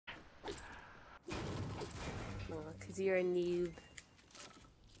Cause you're a noob.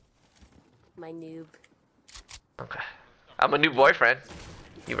 My noob. Okay. I'm a new boyfriend.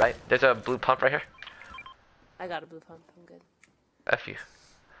 You right? There's a blue pump right here. I got a blue pump. I'm good. F you.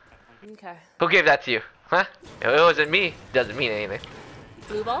 Okay. Who gave that to you? Huh? It wasn't me. Doesn't mean anything.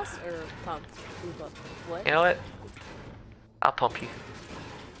 Blue balls or pump? Blue ball. What? You know what? I'll pump you.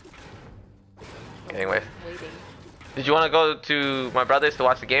 Anyway. Waiting. Did you want to go to my brother's to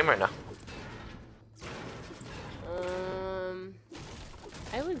watch the game or no?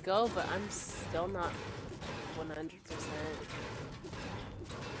 I would go, but I'm still not 100%.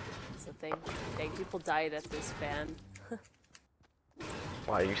 That's the thing. Dang, people died at this fan.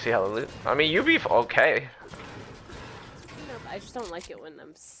 Why, you see how the loot? I mean, you'd be okay. No, I just don't like it when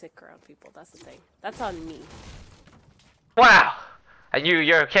I'm sick around people. That's the thing. That's on me. Wow! And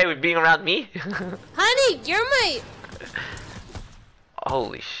you're okay with being around me? Honey, you're my...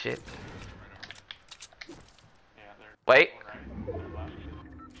 Holy shit. Wait.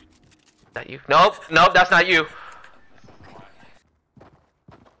 Is that you? Nope, nope, that's not you.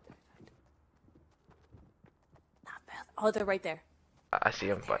 Not bad. Oh, they're right there. I see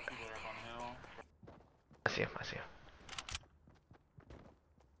him, but... I see him.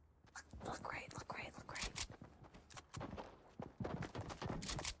 Look great, look great, look great.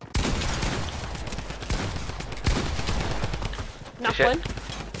 Knock one.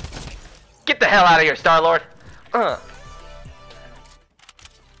 Get the hell out of here, Star-Lord!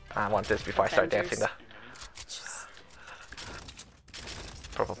 I want this before I start dancing though.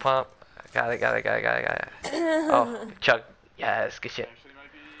 Purple pump. Got it. Oh, chug. Yes, good shit.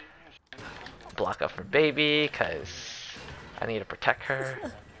 Block up for baby, cause I need to protect her.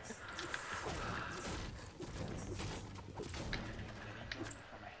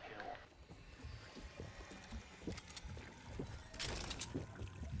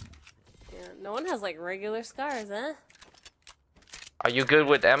 Yeah, no one has like regular scars, huh? Are you good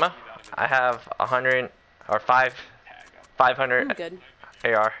with Emma? I have 100 or 500 I'm good.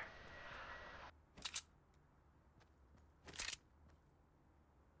 AR.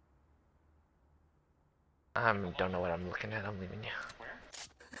 I don't know what I'm looking at. I'm leaving you.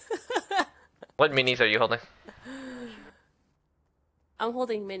 What minis are you holding? I'm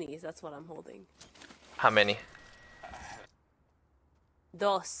holding minis. That's what I'm holding. How many?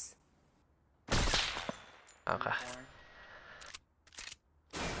 Dos. Okay.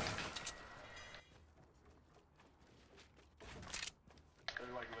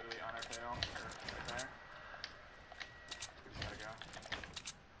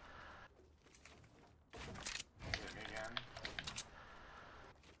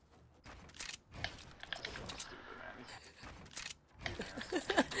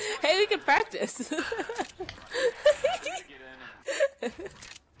 Hey, we can practice.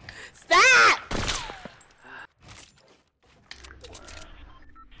 Stop!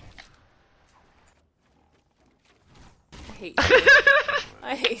 I hate you.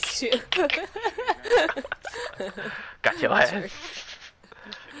 I hate you. Got your ass.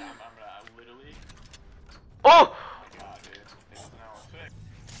 Oh!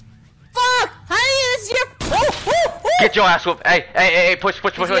 Fuck! Honey, this is your... Get your ass whooped. Hey, push.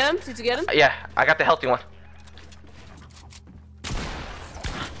 Did you get him? Did you get him? Yeah, I got the healthy one.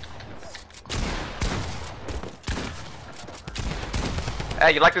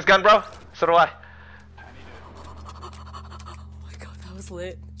 Hey, you like this gun, bro? So do I. Oh my god, that was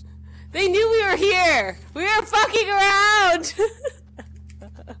lit. They knew we were here! We were fucking around!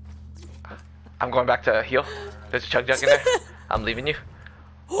 I'm going back to heal. There's a chug jug in there. I'm leaving you.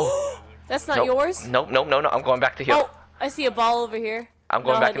 Oh. That's not yours? Nope. I'm going back to heal. Oh, I see a ball over here. I'm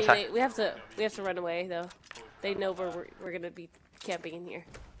going back inside. We have to run away though. They know we're gonna be camping in here.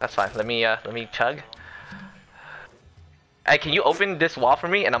 That's fine. Let me chug. Hey, can you open this wall for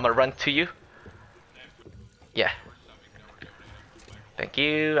me and I'm gonna run to you? Yeah. Thank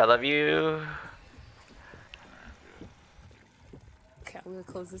you. I love you. Okay, I'm gonna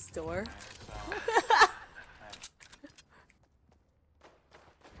close this door.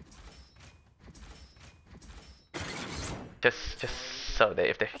 Just so that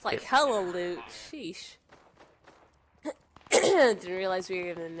if they It's like hella loot. Sheesh. Didn't realize we were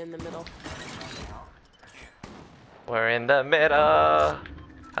even in the middle. We're in the middle.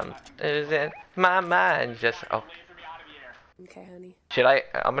 I'm losing my mind. Just Okay, honey. Should I?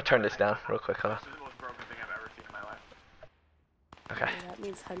 I'm gonna turn this down real quick. Hold on. Okay. Yeah, that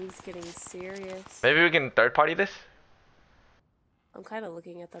means honey's getting serious. Maybe we can third party this. I'm kind of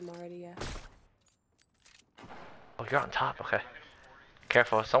looking at them already. Yeah. Oh, you're on top. Okay.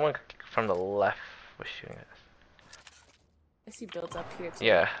 Careful. Someone from the left was shooting at us. I see builds up here too.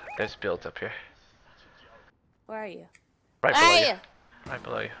 Yeah, there's builds up here. Where are you? Right Where below are you. you? Right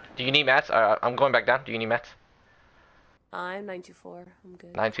below you. Do you need mats? I'm going back down. Do you need mats? I'm 924. I'm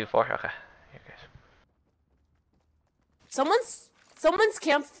good. 924. Okay. Here goes. Someone's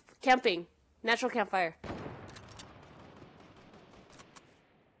camping. Natural campfire.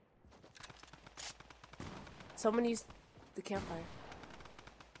 Someone used the campfire.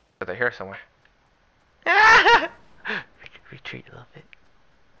 But they're here somewhere. Retreat a little bit.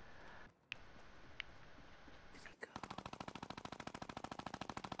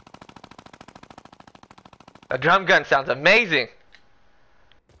 A drum gun sounds amazing.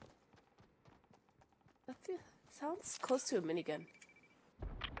 That sounds close to a minigun.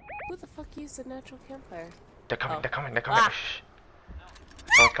 Who the fuck used a natural campfire? They're coming. Oh. They're coming. They're coming. Ah. Shh.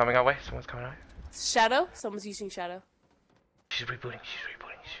 Someone's coming our way. Someone's coming our way. Shadow? Someone's using shadow. She's rebooting. She's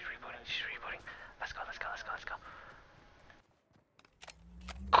rebooting. She's rebooting. She's rebooting. Let's go. Let's go. Let's go. Let's go.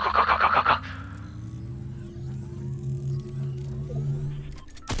 Go, go, go, go, go, go, go.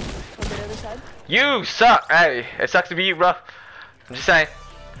 On the other side? You suck. Hey, it sucks to be you, bro. I'm just saying.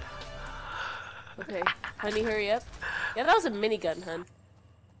 Okay. Honey, hurry up. Yeah, that was a minigun, hun.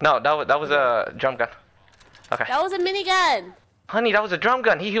 No, that was a drum gun. Okay. That was a minigun! Honey, that was a drum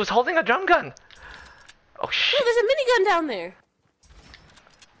gun. He was holding a drum gun. Oh shit. No, there's a minigun down there.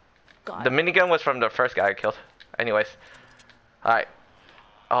 God. The minigun was from the first guy I killed. Anyways. Alright.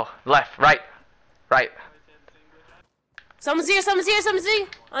 Oh, left, right. Right. Someone's here, someone's here, someone's here!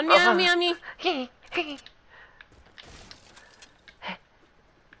 On me, on me, on me!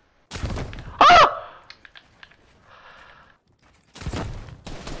 Oh!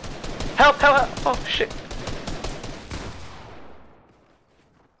 Help, help, help! Oh shit.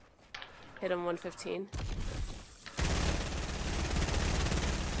 Hit him 115.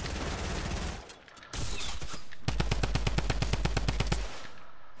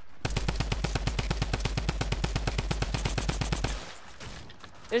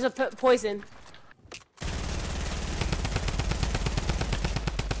 There's a poison.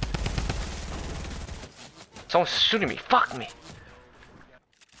 Someone's shooting me. Fuck me.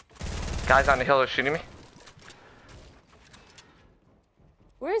 Guys on the hill are shooting me.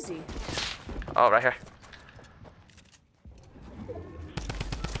 Where is he? Oh, right here.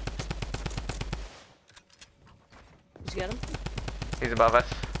 Did you get him? He's above us.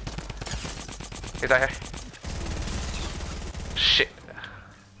 He's right here. Shit.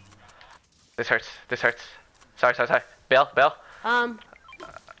 This hurts. This hurts. Sorry, sorry, sorry. Bell, Bell.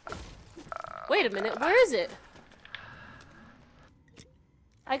 Wait a minute. Where is it?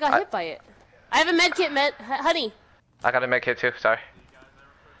 I got hit by it. I have a med kit, honey. I got a med kit too. Sorry.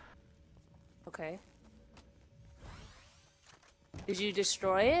 Okay. Did you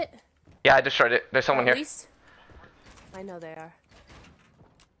destroy it? Yeah, I destroyed it. There's someone At here. least? I know they are.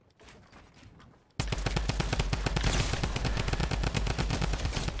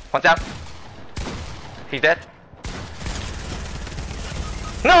 One's down. He's dead.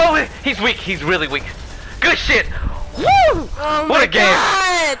 No, he's weak. He's really weak. Good shit. Woo! Oh what my a game.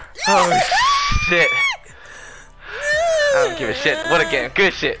 God! Oh shit. I don't give a shit. What a game.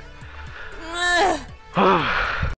 Good shit.